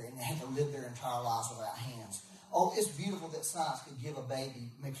with their, and they have to live their entire lives without hands. Oh, it's beautiful that science could give a baby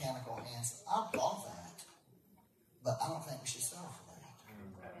mechanical hands. I applaud that. But I don't think we should settle for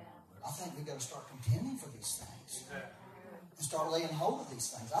that. I think we've got to start contending for these things. And start laying hold of these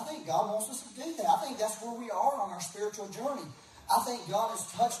things. I think God wants us to do that. I think that's where we are on our spiritual journey. I think God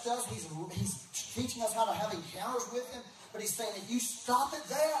has touched us. He's teaching us how to have encounters with Him. But He's saying, if you stop at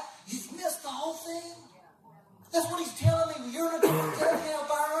that, you've missed the whole thing. That's what He's telling me. You're in a dead now,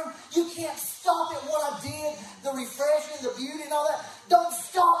 Byron. You can't stop at what I did, the refreshing, the beauty, and all that. Don't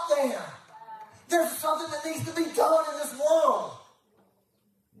stop there. There's something that needs to be done in this world.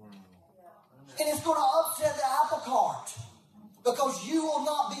 And it's going to upset the apple cart. Because you will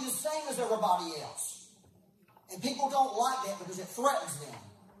not be the same as everybody else. And people don't like that because it threatens them.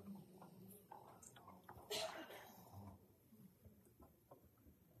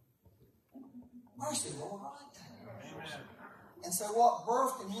 Mercy, Lord, right? And so what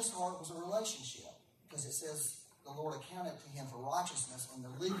birthed in his heart was a relationship. Because it says the Lord accounted to him for righteousness. And the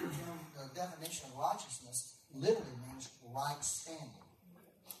legal term, the definition of righteousness literally means right standing.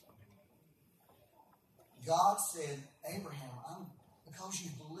 God said, Abraham, because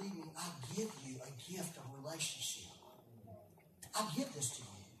you believe me, I give you a gift of relationship. I give this to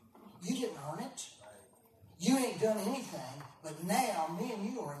you. You didn't earn it. You ain't done anything, but now me and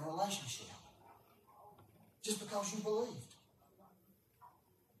you are in a relationship. Just because you believed.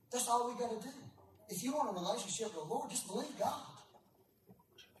 That's all we got to do. If you want a relationship with the Lord, just believe God.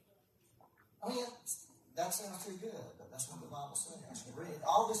 I mean, that sounds too good, but that's what the Bible says.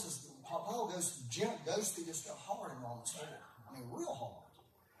 All this is, Paul goes through this stuff hard in Romans 4. I mean, real hard.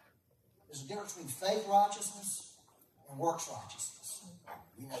 There's a difference between faith righteousness and works righteousness.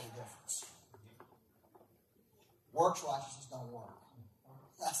 You know the difference. Works righteousness don't work.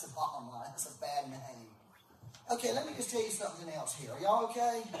 That's the bottom line. That's a bad name. Okay, let me just tell you something else here. Are y'all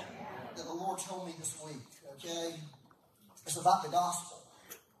okay? That the Lord told me this week, okay? It's about the gospel.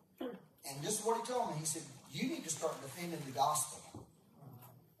 And this is what He told me. He said, you need to start defending the gospel.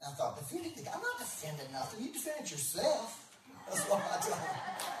 And I thought, I'm not defending nothing. You defend it yourself. That's what I told him.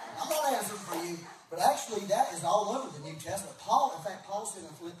 I'm not answering for you. But actually, that is all over the New Testament. Paul said in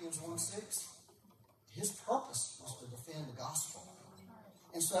Philippians 1:6, his purpose was to defend the gospel.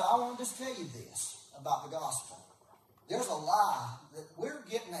 And so I want to just tell you this about the gospel. There's a lie that we're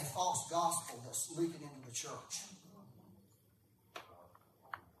getting a false gospel that's leaking into the church.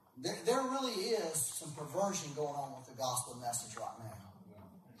 There really is some perversion going on with the gospel message right now.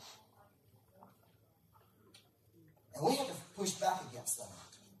 And we have to push back against that.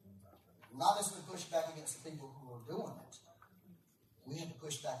 Not just to push back against the people who are doing it. We have to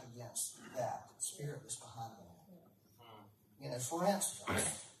push back against that spirit that's behind that. You know, for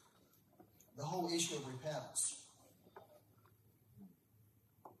instance, the whole issue of repentance.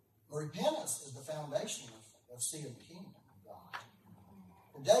 Repentance is the foundation of seeing the kingdom of God.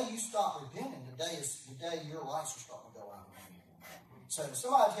 The day you stop repenting, the day your lights are starting to go out. So if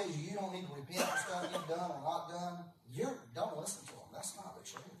somebody tells you don't need to repent for stuff you've done or not done, don't listen to them. That's not the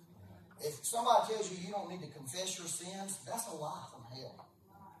truth. If somebody tells you don't need to confess your sins, that's a lie from hell.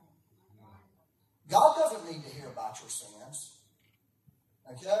 God doesn't need to hear about your sins.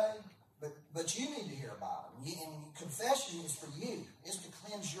 Okay? But you need to hear about them. And confession is for you. It's to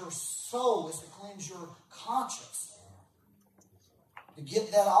cleanse your soul. It's to cleanse your conscience. To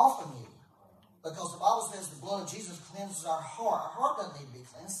get that off of you. Because the Bible says the blood of Jesus cleanses our heart. Our heart doesn't need to be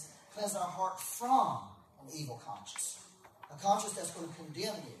cleansed. It cleanses our heart from an evil conscience. A conscience that's going to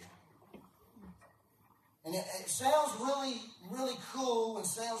condemn you. And it sounds really, really cool and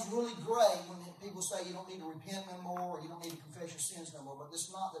sounds really great when people say you don't need to repent no more or you don't need to confess your sins no more, but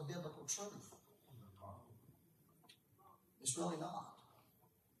it's not the biblical truth. It's really not.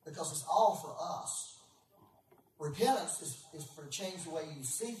 Because it's all for us. Repentance is for change the way you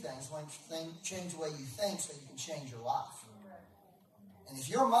see things, change the way you think so you can change your life. And if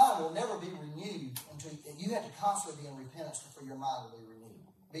your mind will never be renewed until you have to constantly be in repentance for your mind to be renewed.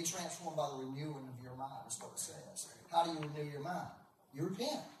 Be transformed by the renewing of your mind, is what it says. How do you renew your mind? You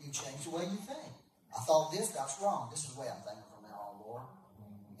repent. You change the way you think. I thought that's wrong. This is the way I'm thinking from now on, Lord.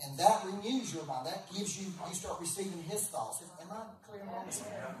 And that renews your mind. That gives you start receiving His thoughts. Am I clear on this?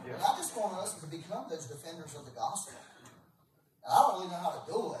 Yeah. And I just want us to become those defenders of the gospel. And I don't really know how to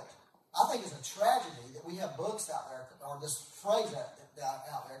do it. I think it's a tragedy that we have books out there, or this phrase out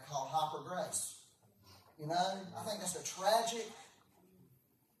there called hyper grace. You know, I think that's a tragic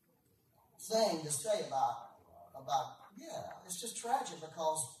thing to say about it's just tragic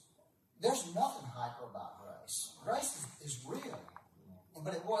because there's nothing hyper about grace. Grace is real.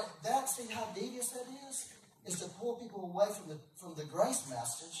 See how devious that is to pull people away from the grace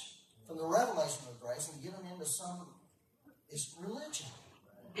message, from the revelation of grace, and get them into it's religion.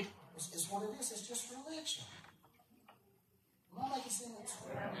 It's what it is. It's just religion. Am I making sense?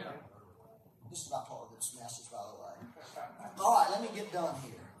 This is not part of this message, by the way. All right, let me get done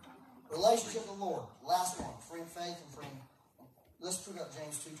here. Relationship with the Lord. Last one. Friend, faith, and friend. Let's put up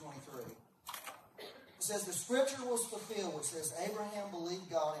James 2:23. It says, the scripture was fulfilled, which says, Abraham believed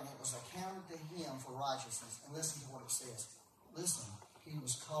God and it was accounted to him for righteousness. And listen to what it says. Listen, he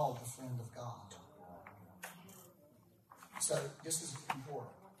was called the friend of God. So, this is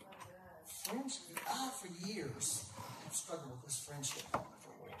important. Friendship, for years, I've struggled with this friendship thing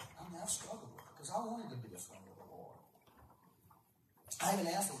for the Lord. I've struggled with it because I wanted to be a friend of the Lord. I even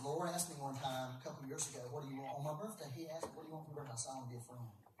asked the Lord, asked me one time a couple of years ago, what do you want on my birthday? He asked me, what do you want for birthday? I said, I want to be a friend.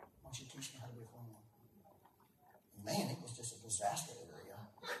 Why don't you teach me how to be a friend? Man, it was just a disaster area.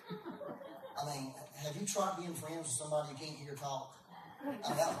 I mean, have you tried being friends with somebody you can't hear talk? I mean,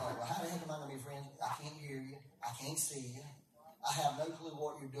 I was like, well, how the heck am I going to be friends? I can't hear you. I can't see you. I have no clue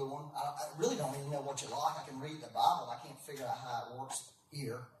what you're doing. I really don't even know what you like. I can read the Bible. I can't figure out how it works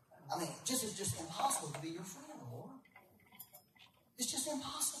here. I mean, it's just impossible to be your friend, Lord. It's just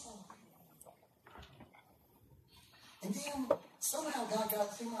impossible. And then somehow God got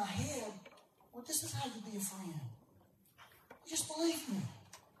it through my head, well, this is how you be a friend. Just believe me.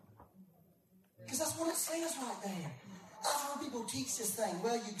 Because that's what it says right there. I've heard people teach this thing.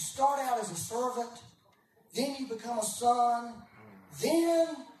 Well, you start out as a servant, then you become a son,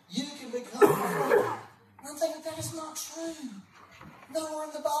 then you can become a friend. And I'm thinking that is not true. Nowhere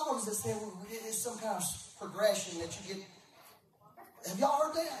in the Bible does it say it's some kind of progression that you get. Have y'all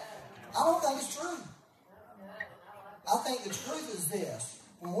heard that? I don't think it's true. I think the truth is this.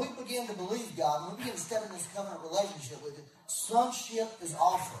 When we begin to believe God, when we begin to step in this covenant relationship with it, sonship is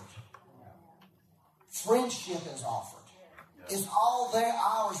offered. Friendship is offered. It's all there,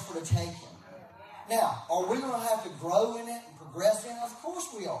 ours for the taking. Now, are we going to have to grow in it and progress in it? Of course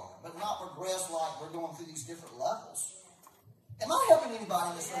we are, but not progress like we're going through these different levels. Am I helping anybody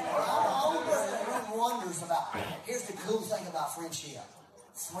in this room? I'm the person that wonders about, here's the cool thing about friendship.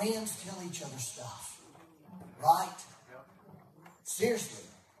 Friends tell each other stuff. Right? Seriously.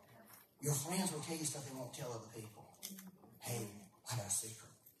 Your friends will tell you stuff they won't tell other people. Hey, I got a secret.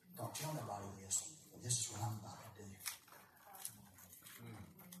 Don't tell nobody this. But this is what I'm about to do.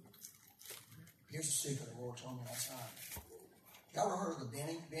 Here's a secret the Lord told me last night. Y'all ever heard of the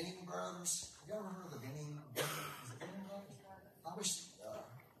Benning brothers? Have y'all ever heard of the Benning brothers? I wish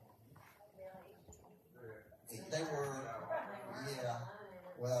they were,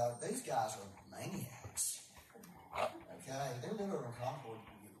 well, these guys are maniacs. Okay, they live over in Concord.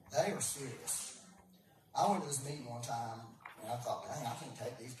 They are serious. I went to this meeting one time, and I thought, dang, I can't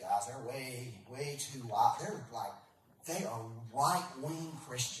take these guys. They're way, way too wild. They are right-wing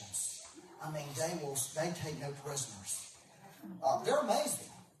Christians. I mean, they take no prisoners. They're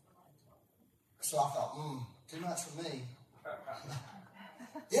amazing. So I thought, too much for me.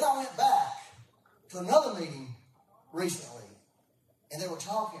 Then I went back to another meeting recently, and they were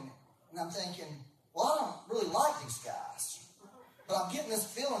talking, and I'm thinking, well, I don't really like these guys. But I'm getting this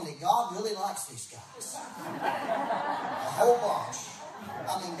feeling that God really likes these guys. A whole bunch.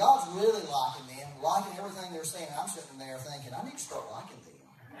 I mean, God's really liking them, liking everything they're saying. I'm sitting there thinking, I need to start liking them.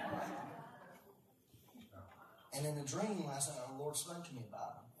 And in a dream last night, the Lord spoke to me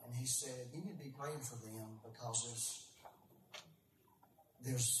about them. And he said, you need to be praying for them because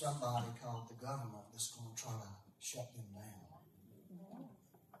there's somebody called the government that's going to try to shut them down.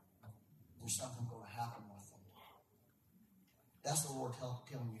 There's something going to happen with them. That's the Lord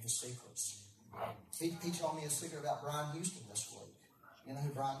telling you his secrets. He told me a secret about Brian Houston this week. You know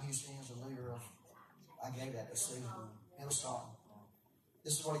who Brian Houston is? The leader of, I gave that to Susan. It was something.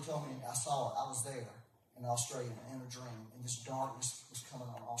 This is what he told me. I saw it. I was there in Australia in a dream. And this darkness was coming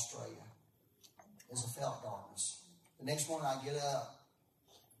on Australia. It was a felt darkness. The next morning I get up,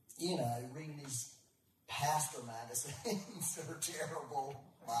 reading these pastor magazines that are terrible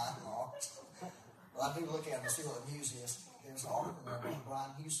by and large. But I do look at them and see what the news is. There's an article there about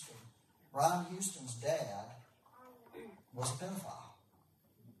Brian Houston. Brian Houston's dad was a pedophile.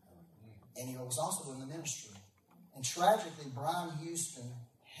 And he was also in the ministry. And tragically, Brian Houston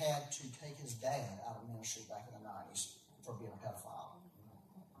had to take his dad out of ministry back in the 90s for being a pedophile.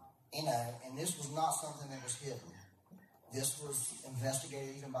 And this was not something that was hidden. This was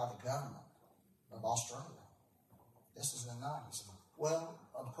investigated even by the government of Australia. This is in the 90s. Well,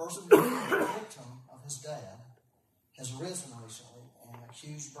 a person who was a victim of his dad has risen recently and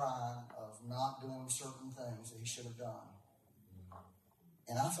accused Brian of not doing certain things that he should have done.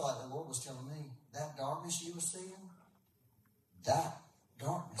 And I feel like the Lord was telling me, that darkness you were seeing, that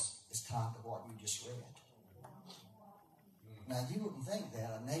darkness is tied to what you just read. Now, you wouldn't think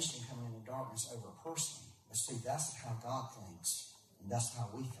that a nation coming into darkness over a person. But see, that's how God thinks. And that's how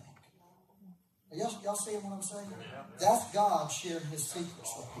we think. Y'all see what I'm saying? That's God sharing his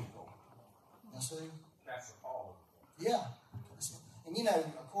secrets with people. You see? That's all. Yeah. And you know,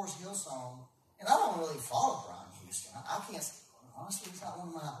 of course, Hillsong, and I don't really follow Brian Houston. I can't, honestly, he's not one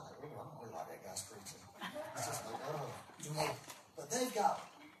of my, like, I don't really like that guy's preaching. It's just like, oh. But they've had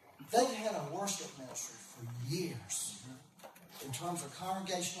a worship ministry for years. In terms of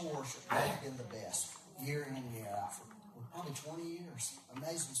congregational worship, they've been the best, year in and year out, for probably 20 years.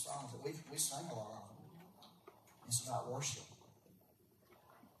 Amazing songs that we sang a lot of them. It's about worship.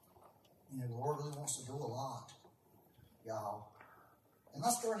 You know, the Lord really wants to do a lot, y'all. Am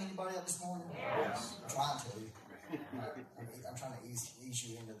I stirring anybody up this morning? Yes. I'm trying to. I'm trying to ease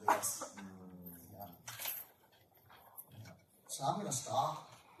you into this. Yeah. So I'm going to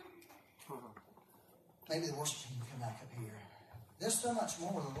stop. Maybe the worship team can come back up here. There's so much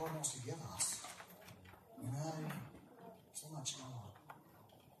more the Lord wants to give us. You know? So much more.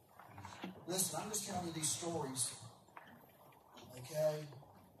 Listen, I'm just telling you these stories, okay?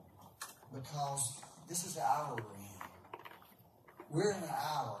 Because this is the hour we're in. We're in an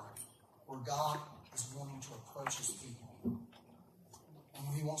hour where God is wanting to approach his people. And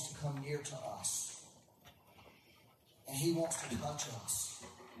he wants to come near to us. And he wants to touch us.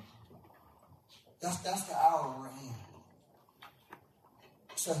 That's the hour we're in.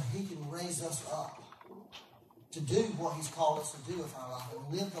 So he can raise us up to do what he's called us to do with our life and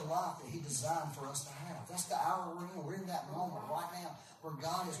live the life that he designed for us to have. That's the hour we're in. We're in that moment right now where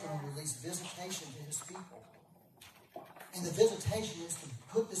God is going to release visitation to his people. And the visitation is to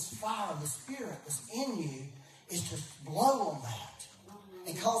put this fire, the Spirit that's in you, is to blow on that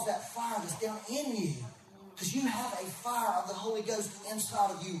and cause that fire that's down in you. Because you have a fire of the Holy Ghost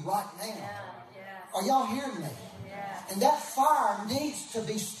inside of you right now. Are y'all hearing me? And that fire needs to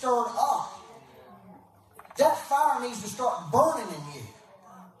be stirred up. That fire needs to start burning in you.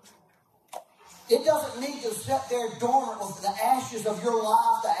 It doesn't need to sit there dormant with the ashes of your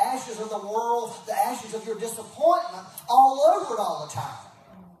life, the ashes of the world, the ashes of your disappointment all over it all the time.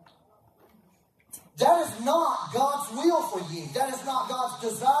 That is not God's will for you. That is not God's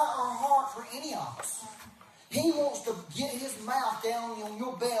desire or heart for any of us. He wants to get his mouth down on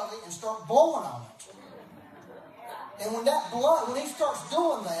your belly and start blowing on it. And when he starts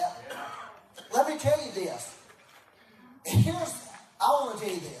doing that, let me tell you this. I want to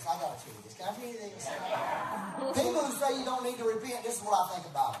tell you this. I got to tell you this. Can I tell you this? People who say you don't need to repent, this is what I think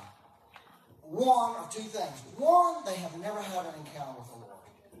about them. One or two things. One, they have never had an encounter with the Lord.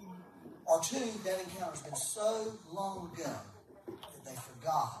 Or two, that encounter has been so long ago that they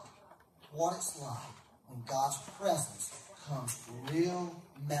forgot what it's like when God's presence comes real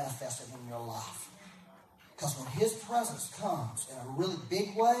manifested in your life. Because when his presence comes in a really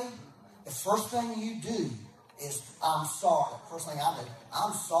big way, the first thing you do is, I'm sorry. The first thing I do,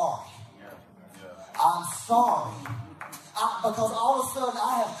 I'm sorry. I'm sorry. Because all of a sudden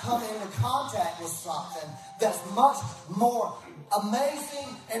I have come into contact with something that's much more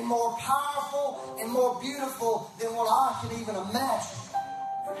amazing and more powerful and more beautiful than what I could even imagine.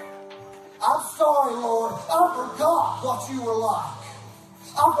 I'm sorry, Lord. I forgot what you were like.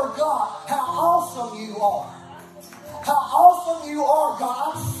 I forgot how awesome you are. How awesome you are, God.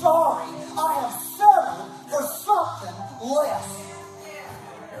 I'm sorry. I have settled for something less.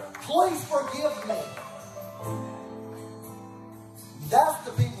 Please forgive me. That's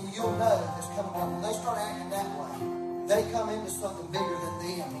the people you'll know that's coming up. When they start acting that way, they come into something bigger than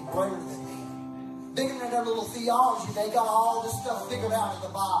them and greater than them. Bigger than their little theology. They got all this stuff figured out in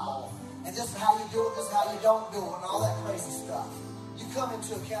the Bible. And this is how you do it, this is how you don't do it, and all that crazy stuff. You come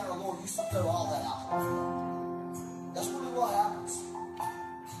into a counter, Lord, you should throw all that out. That's really what happens.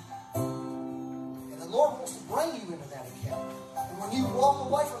 And the Lord wants to bring you into that encounter. And when you walk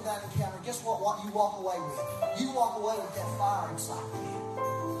away from that encounter, guess what you walk away with? You walk away with that fire inside of you.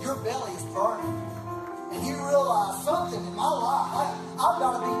 Your belly is burning. And you realize something in my life, I've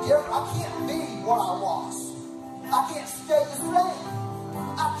got to be different. I can't be what I was. I can't stay the same.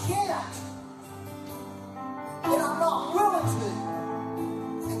 I can't. And I'm not willing to.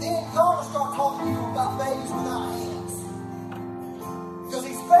 And then God will start talking to you about babies without hands. Because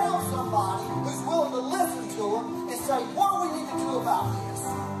he's found somebody who's willing to listen to him and say, what do we need to do about this?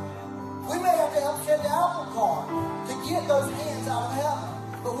 We may have to help send the apple cart to get those hands out of heaven.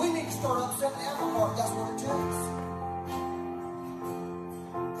 But we need to start upsetting the apple cart. That's what it takes.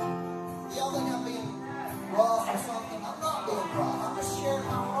 Y'all think I'm being rough or something? I'm not being rough. I'm just sharing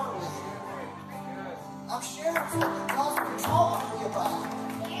my heart with you. I'm sharing something God's been talking to me about.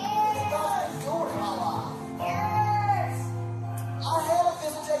 That God's been doing in my life. I had a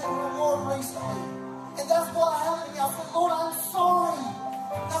visitation with the Lord recently. And that's what happened to me. I said, Lord, I'm sorry.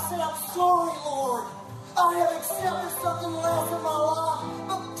 I said, I'm sorry, Lord. I have accepted something less in my life.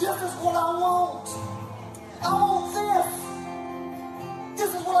 But this is what I want. I want this.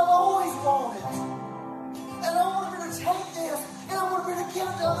 This is what I've always wanted. And I want to be able to take this. And I want to be able to give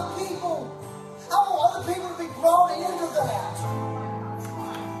it to other people. I want other people to be brought into that.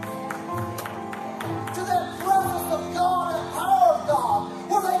 To that presence of God and power of God.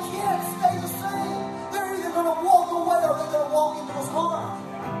 Where they can't stay the same. They're either going to walk away or they're going to walk into His heart.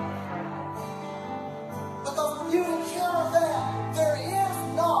 Because when you encounter that,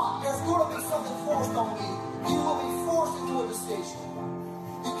 there's going to be something forced on you. You will be forced into a decision.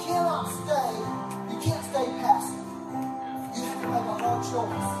 You can't stay passive. You have to make a hard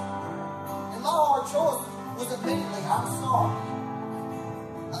choice. And my hard choice was immediately, I'm sorry.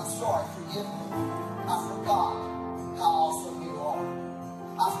 I'm sorry, forgive me. I forgot how awesome you are.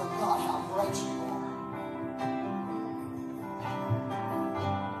 I forgot how great you are.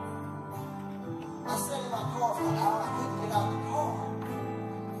 I sat in my car for an hour and I couldn't get out of the car.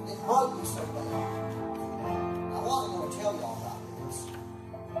 It broke me so bad. I wasn't going to tell y'all about this.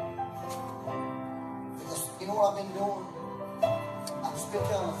 Because you know what I've been doing? I've just been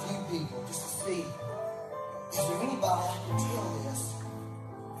telling a few people just to see, is there anybody I can tell this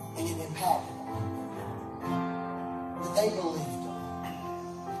and it impacted them? That they believed them.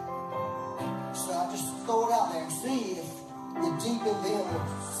 So I just throw it out there and see if the deep in them will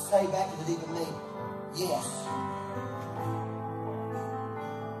say back to the deep in me, yes.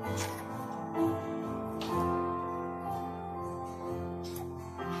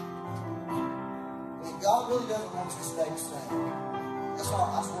 God really doesn't want us to stay the same. That's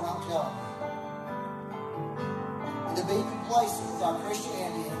what I'm telling you. And to be complacent with our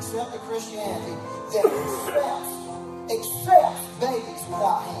Christianity and accept the Christianity that accepts babies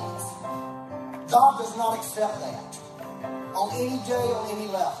without hands. God does not accept that. On any day, on any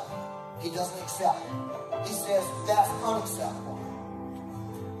level. He doesn't accept it. He says that's unacceptable.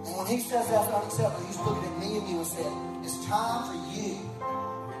 And when He says that's unacceptable, He's looking at me and you and said, it's time for you,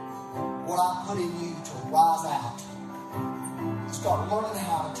 what I put in you, to rise out. Start learning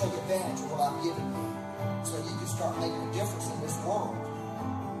how to take advantage of what I've given you so you can start making a difference in this world.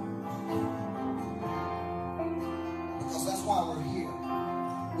 Because that's why we're here.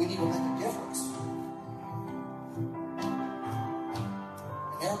 We need to make a difference.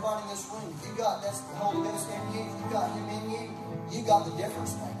 And everybody in this room, if you got that's the Holy Ghost in you, if you got Him in you, you got the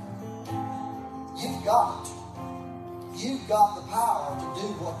difference maker. You've got it. You've got the power to do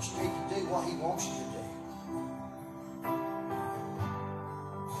what you need to do, what He wants you to do.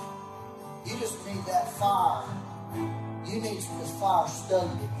 You just need that fire. You need this fire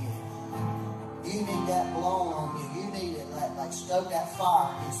stoked in you. You need that blown on you. You need it like stoke that fire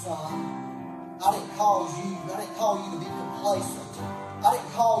in you, son. I didn't call you to be complacent. I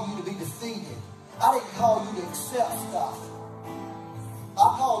didn't call you to be defeated. I didn't call you to accept stuff.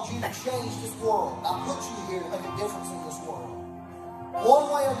 I called you to change this world. I put you here to make a difference in this world.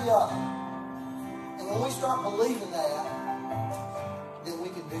 One way or the other. And when we start believing that, then we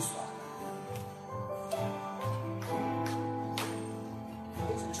can do something.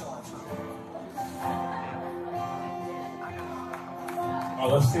 Who's in charge? All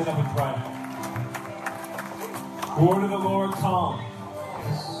right, let's stand up and pray. Word of the Lord, come.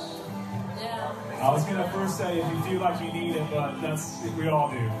 I was going to first say, if you feel like you need it, but we all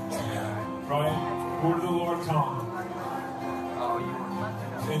do. Right? Word of the Lord, come.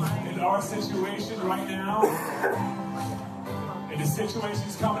 In our situation right now, and the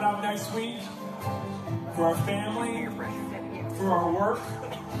situations coming up next week, for our family, for our work,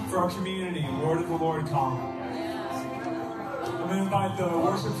 for our community, word of the Lord, come. I'm going to invite the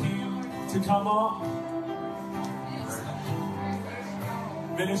worship team to come up.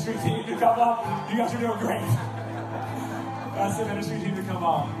 Ministry team to come up. You guys are doing great. That's the ministry team to come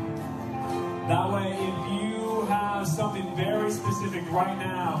up. That way, if you have something very specific right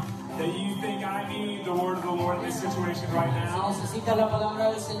now that you think I need the word of the Lord in this situation right now, si necesitas la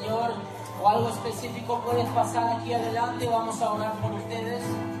palabra del Señor o algo específico, puedes pasar aquí adelante. Vamos a orar por ustedes.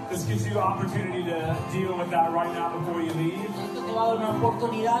 this gives you opportunity to deal with that right now before you leave. Esto te va a dar una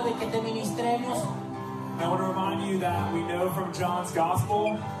oportunidad de que te ministremos. I want to remind you that we know from John's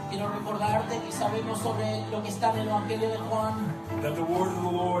Gospel Quiero recordarte que sabemos sobre lo que está en el Evangelio de Juan, that the word of the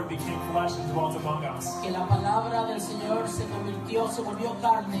Lord became flesh and dwelt among us. Que la palabra del Señor se volvió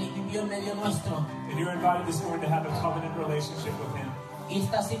carne y vivió en medio nuestro. And you're invited this morning to have a covenant relationship with Him. Y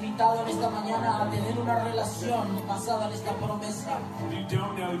estás invitado en esta mañana a tener una relación basada en esta promesa. If you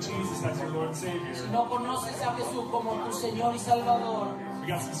don't know Jesus as your Lord and Savior, Si no conoces a Jesús como tu Señor y Salvador, we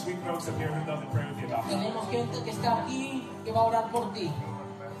got some sweet folks up here who'd love to pray with you about that. tenemos gente que está aquí que va a orar por ti.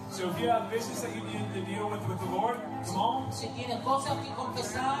 So if you have business that you need to deal with the Lord, come on. Si tienes cosas que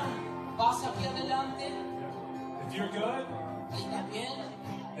confesar, pasa aquí adelante. If you're good, Y también,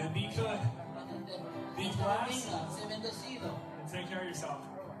 then be good. Be Dios te blessed bendiga, sé bendecido and take care of yourself.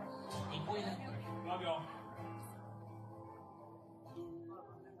 y cuídate. Love y'all.